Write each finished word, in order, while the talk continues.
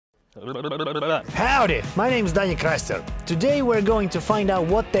Howdy, my name is Danny Kreister. Today we're going to find out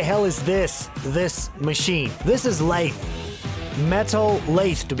what the hell is this machine. This is lathe. Metal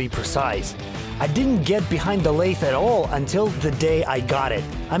lathe to be precise. I didn't get behind the lathe at all until the day I got it.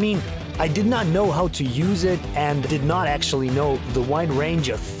 I mean, I did not know how to use it and did not actually know the wide range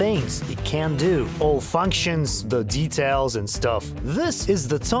of things it can do. All functions, the details and stuff. This is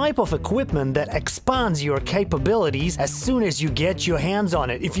the type of equipment that expands your capabilities as soon as you get your hands on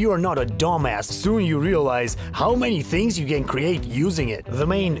it. If you are not a dumbass, soon you realize how many things you can create using it. The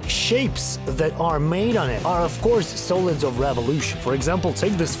main shapes that are made on it are of course solids of revolution. For example,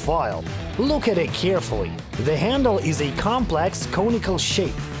 take this file. Look at it carefully. The handle is a complex conical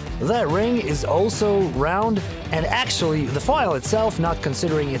shape. That ring is also round, and actually the file itself, not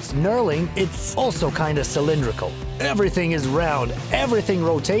considering its knurling, it's also kinda cylindrical. Everything is round, everything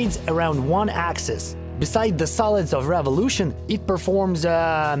rotates around one axis. Beside the solids of revolution, it performs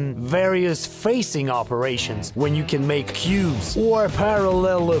various facing operations when you can make cubes or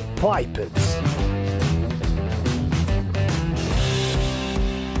parallelepipeds.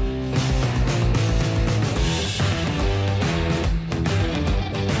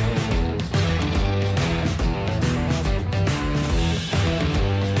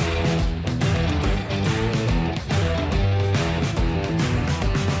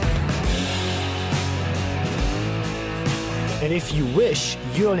 And if you wish,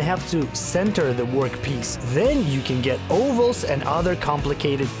 you don't have to center the workpiece. Then you can get ovals and other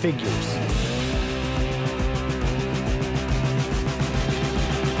complicated figures.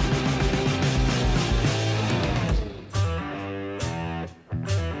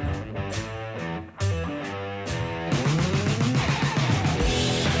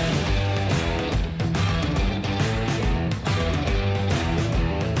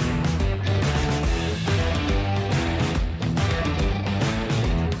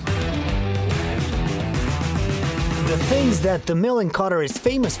 The things that the milling cutter is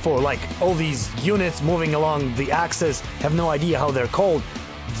famous for, like all these units moving along the axis, have no idea how they're called.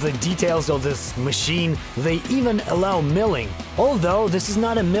 The details of this machine, they even allow milling. Although this is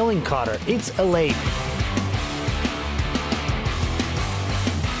not a milling cutter, it's a lathe.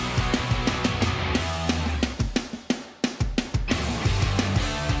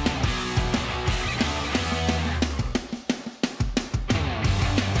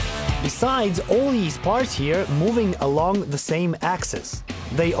 Besides, all these parts here moving along the same axis.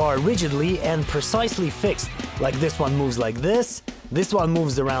 They are rigidly and precisely fixed, like this one moves like this one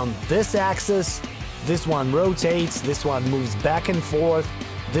moves around this axis, this one rotates, this one moves back and forth,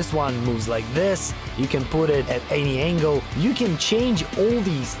 this one moves like this, you can put it at any angle. You can change all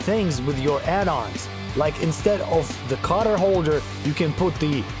these things with your add-ons. Like instead of the cutter holder, you can put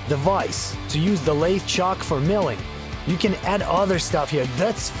the vise to use the lathe chuck for milling. You can add other stuff here.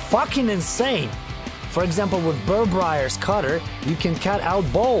 That's fucking insane. For example, with Burr Breyer's cutter, you can cut out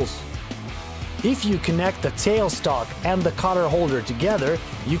balls. If you connect the tailstock and the cutter holder together,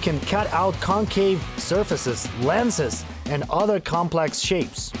 you can cut out concave surfaces, lenses, and other complex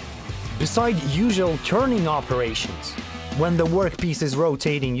shapes. Besides usual turning operations, when the workpiece is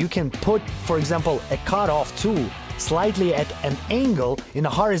rotating, you can put, for example, a cut-off tool slightly at an angle in a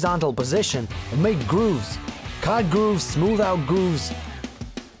horizontal position and make grooves. Cut grooves, smooth out grooves.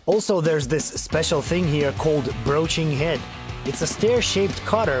 Also, there's this special thing here called broaching head. It's a stair-shaped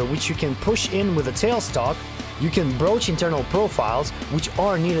cutter which you can push in with a tailstock. You can broach internal profiles which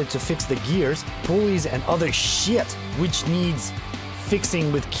are needed to fix the gears, pulleys and other shit which needs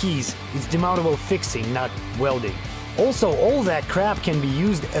fixing with keys. It's demountable fixing, not welding. Also, all that crap can be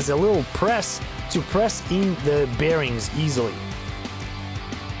used as a little press to press in the bearings easily.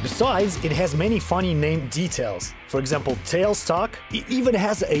 Besides, it has many funny named details. For example, tailstock, it even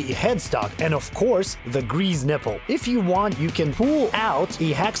has a headstock, and of course, the grease nipple. If you want, you can pull out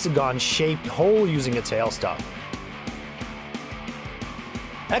a hexagon-shaped hole using a tailstock.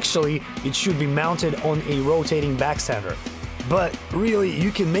 Actually, it should be mounted on a rotating back center. But really, you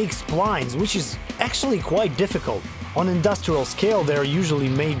can make splines, which is actually quite difficult. On industrial scale, they're usually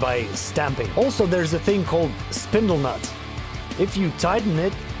made by stamping. Also, there's a thing called spindle nut. If you tighten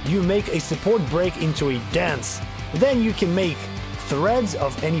it, you make a support break into a dance. Then you can make threads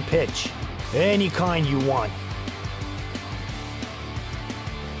of any pitch, any kind you want.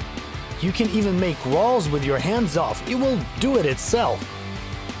 You can even make rolls with your hands off. It will do it itself.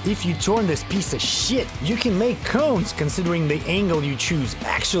 If you turn this piece of shit, you can make cones considering the angle you choose.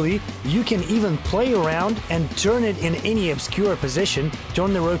 Actually, you can even play around and turn it in any obscure position,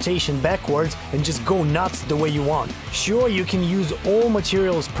 turn the rotation backwards and just go nuts the way you want. Sure, you can use all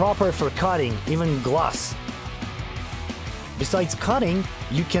materials proper for cutting, even glass. Besides cutting,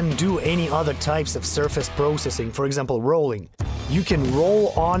 you can do any other types of surface processing, for example rolling. You can roll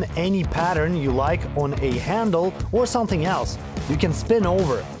on any pattern you like on a handle or something else. You can spin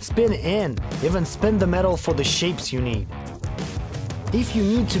over, spin in, even spin the metal for the shapes you need. If you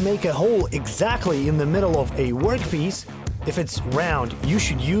need to make a hole exactly in the middle of a workpiece, if it's round, you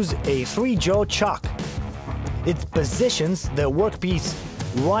should use a 3-jaw chuck. It positions the workpiece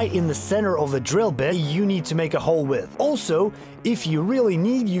right in the center of the drill bit you need to make a hole with. Also, if you really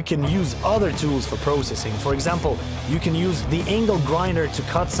need, you can use other tools for processing. For example, you can use the angle grinder to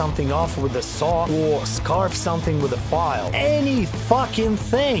cut something off with a saw or scarf something with a file. Any fucking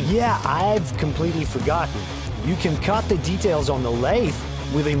thing! Yeah, I've completely forgotten. You can cut the details on the lathe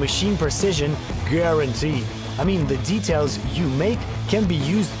with a machine precision guaranteed. I mean, the details you make can be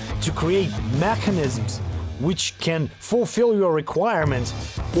used to create mechanisms which can fulfill your requirements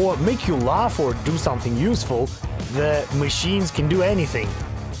or make you laugh or do something useful. The machines can do anything.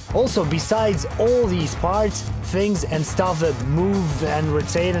 Also, besides all these parts, things and stuff that move and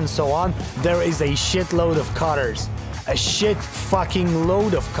rotate and so on, there is a shitload of cutters. A shit fucking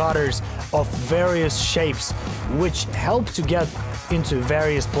load of cutters of various shapes, which help to get into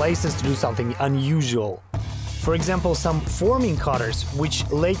various places to do something unusual. For example, some forming cutters, which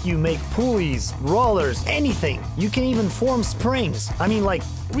let you make pulleys, rollers, anything. You can even form springs. I mean, like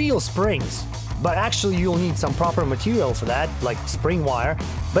real springs. But actually you'll need some proper material for that, like spring wire.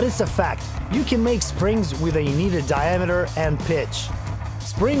 But it's a fact. You can make springs with a needed diameter and pitch.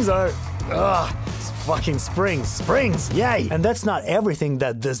 Springs are... fucking springs, yay! And that's not everything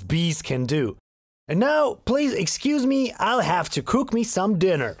that this beast can do. And now, please excuse me, I'll have to cook me some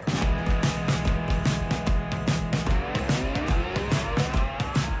dinner.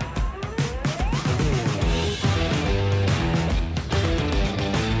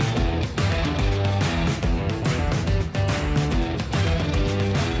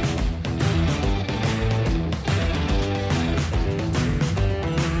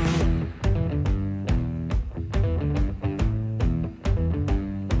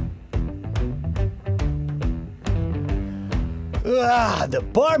 The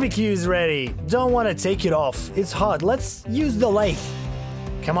barbecue's ready. Don't want to take it off. It's hot. Let's use the lathe.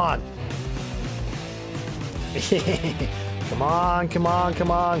 Come on. Come on, come on, come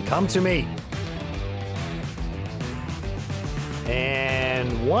on. Come to me.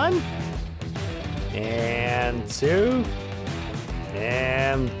 And 1. And 2.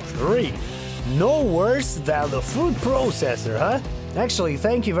 And 3. No worse than the food processor, huh? Actually,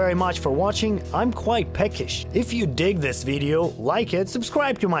 thank you very much for watching. I'm quite peckish. If you dig this video, like it,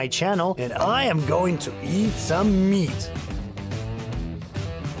 subscribe to my channel, and I am going to eat some meat.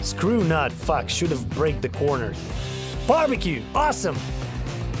 Screw nut, fuck, should have break the corners. Barbecue, awesome!